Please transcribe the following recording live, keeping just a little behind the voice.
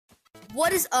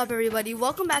What is up, everybody?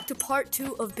 Welcome back to part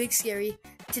 2 of Big Scary.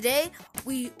 Today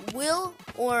we will,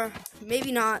 or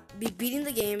maybe not, be beating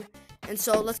the game, and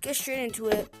so let's get straight into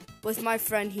it with my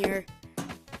friend here.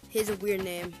 He has a weird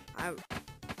name.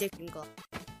 Dick and Glove.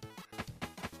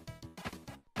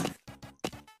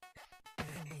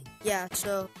 Yeah,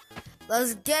 so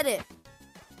let's get it.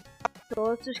 So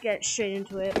let's just get straight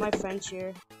into it. My friend's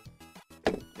here.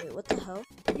 Wait, what the hell?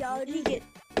 Yeah,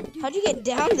 How'd you get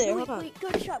down there? Hold on. Wait, go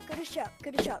to shop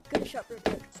real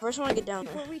quick. First, I want to get down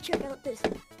there. Before we check out this.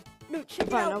 No, check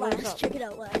it Fine, out I'll go to last. shop. Check it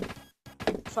out last.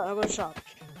 Fine, I'll go to shop.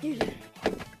 Dude.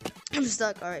 I'm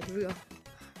stuck. Alright, here we go.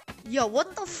 Yo,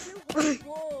 what the f-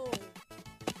 Whoa.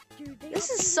 Dude, This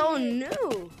is so new.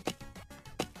 Whoa,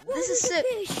 This is there's a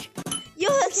sick. fish. Yo,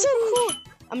 that's so cool.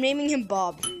 I'm naming him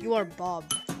Bob. You are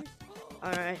Bob.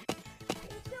 Alright.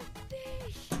 It's a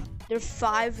fish. They're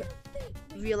 5 It's a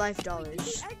fish. real life Wait, dollars. did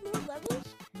they add more levels?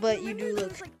 But you Remember do there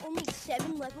look. was like only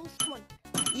 7 levels? Come on.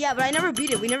 Yeah, but I never beat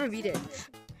it. We never beat it.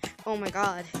 Oh my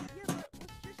god. Yeah, but let's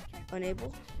just check.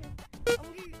 Unable? I'm gonna-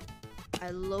 I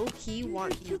low key Dude,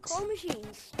 want there's 2 these. claw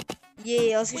machines.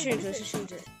 Yeah, let's get Wait, straight what into it. is Let's get straight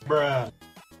into it. Bruh.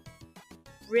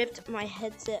 Ripped my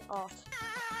headset off.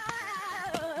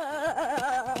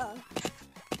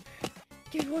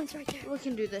 Dude, one's right there. We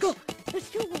can do this. Go. Let's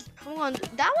do one. Come on.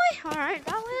 That way? Alright,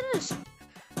 that way it is.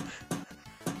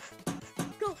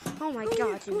 Go. Oh my Go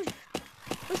god, here, dude. go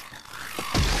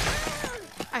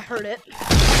I heard it.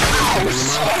 Oh,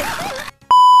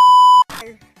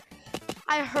 shit.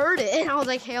 I heard it and I was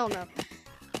like, hell no.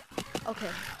 Okay.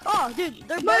 Oh, dude,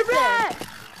 they're My both there. rat!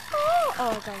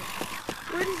 Oh god.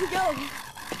 Where does he go?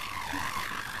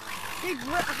 Dude,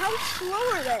 how slow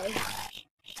are they?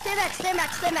 Stay back, stay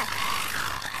back, stay back.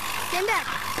 Stand back.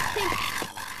 Stand back.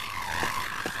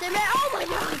 Stand back. Oh my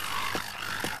god.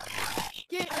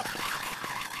 Dude.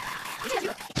 I got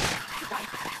out.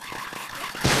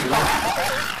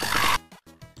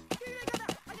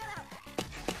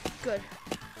 Good.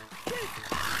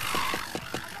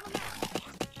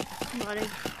 Come on in.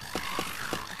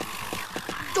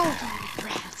 Don't eat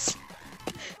rats.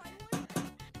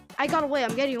 I got away.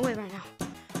 I'm getting away right now.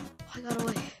 I got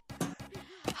away.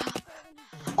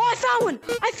 Oh, I found one!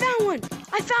 I found one!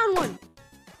 I found one!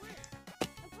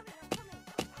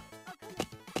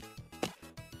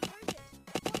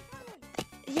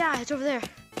 Yeah, it's over there.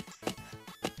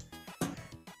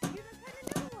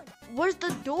 Where's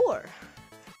the door?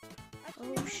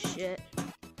 Oh shit.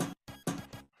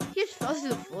 He just fell to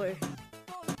the floor.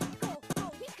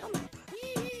 He's coming.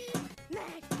 He's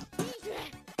mad. He's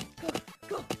mad.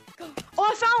 Go. Oh,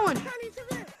 I found one! Johnny's over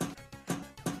there.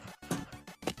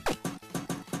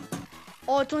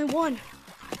 Oh, it's only one.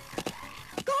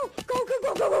 Go.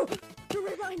 You're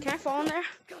right behind Can I fall in there?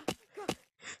 Go.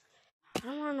 I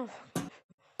don't want to know.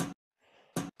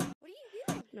 What are you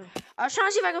doing? No. I was trying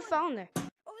to see if I could fall in there.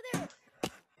 Over there.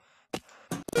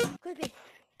 Clippy.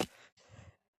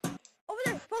 Over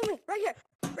there. Follow me. Right here.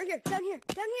 Down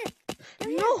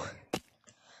here. No!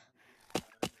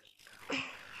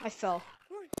 I fell.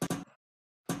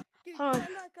 Dude, Hold on.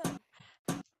 stand back up.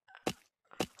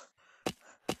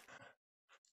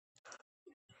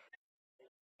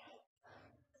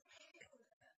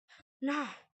 Nah.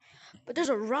 But there's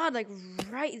a rod like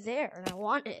right there and I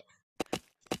want it.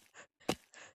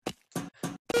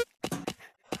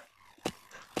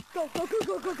 Go.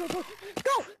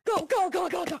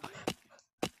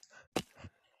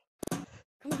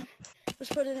 Come on.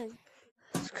 Let's put it in.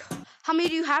 Let's go. How many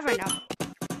do you have right now?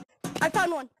 I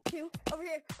found one. 2. Over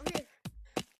here. Wait.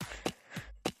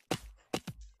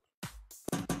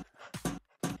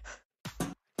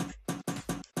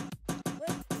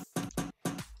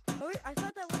 Oh, wait, I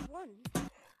thought that was 1.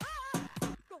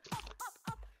 Go.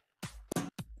 Up.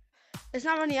 It's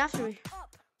not running after me.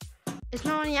 Up. It's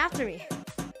not running after me.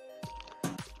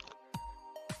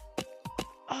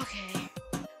 Okay.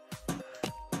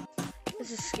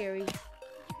 This is scary. Did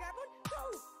you grab one? Go.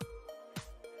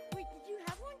 Wait, did you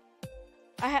have one?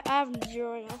 I have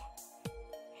 0 right now.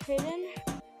 Hidden.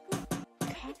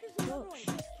 There's another one.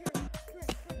 Gosh. Here.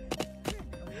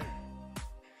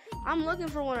 I'm looking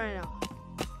for one right now.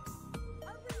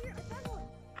 Over here. I found one.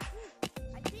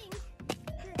 I think.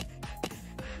 Here.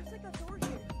 There's like a door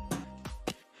here.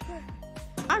 Here.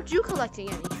 Aren't you collecting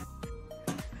any?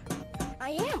 I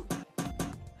am.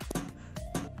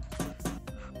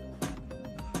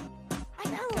 I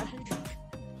found one.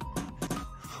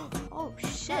 Oh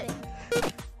Got shit. it.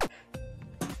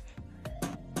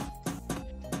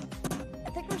 I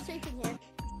think we're safe in here.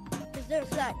 Because there's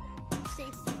that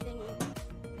safety thingy.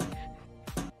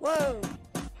 Whoa.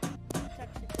 That's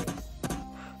actually safe.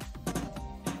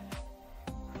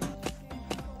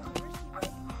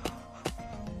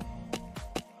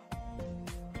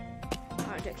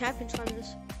 Can't pinch climb this.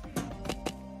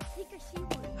 I think I see one.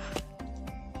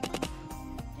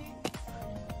 Dude,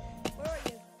 where are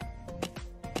you?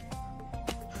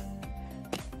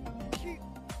 Shoot.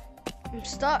 I'm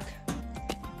stuck.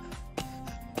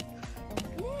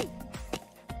 Come on.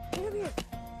 Get over here.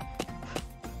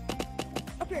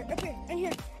 Up here, in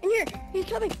here, in here. He's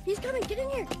coming, get in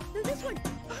here. There's this one,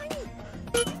 behind you.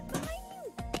 Behind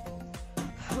you.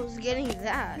 I was getting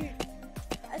that. Dude,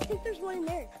 I think there's one in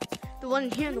there. The one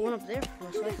in here and the one up there.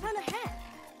 Dude, I found a hat.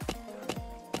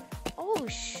 Oh,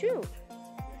 shoot.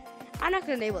 I'm not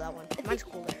going to enable that one. Mine's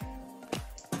cooler.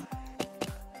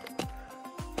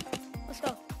 Let's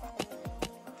go.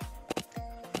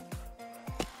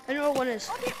 I know where one is.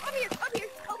 Up here.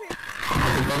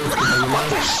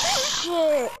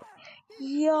 Shit.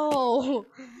 Yo.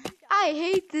 I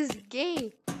hate this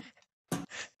game.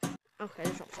 Okay,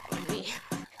 there's no following me.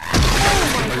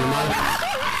 Oh my god.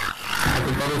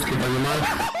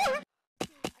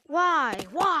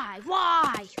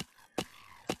 Why?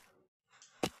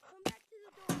 Come back to the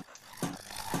door.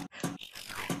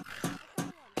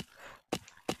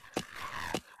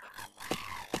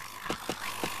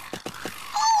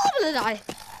 Oh, I'm gonna die.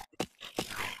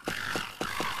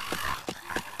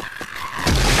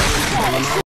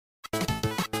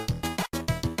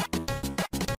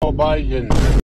 Biden.